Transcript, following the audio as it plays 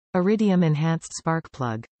Iridium enhanced spark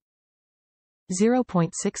plug.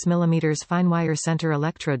 0.6 mm Finewire center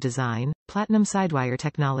electrode design, platinum sidewire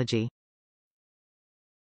technology.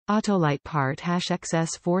 Autolite part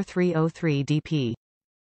XS4303 DP.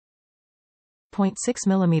 0.6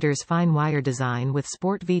 mm fine wire design with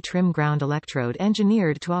Sport V trim ground electrode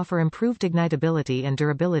engineered to offer improved ignitability and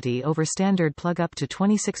durability over standard plug, up to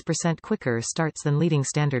 26% quicker starts than leading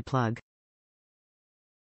standard plug.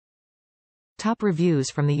 Top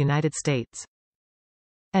reviews from the United States.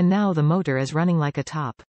 And now the motor is running like a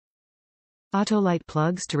top. Autolite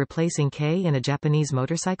plugs to replacing K in a Japanese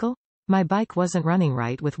motorcycle? My bike wasn't running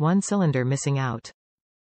right with one cylinder missing out.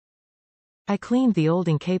 I cleaned the old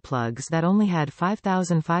K plugs that only had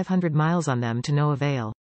 5,500 miles on them to no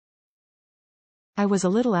avail. I was a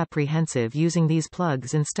little apprehensive using these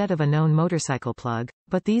plugs instead of a known motorcycle plug,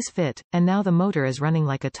 but these fit, and now the motor is running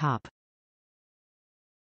like a top.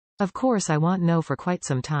 Of course I won't know for quite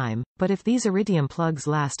some time, but if these Iridium plugs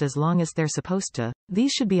last as long as they're supposed to,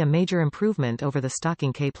 these should be a major improvement over the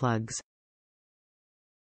stocking K plugs.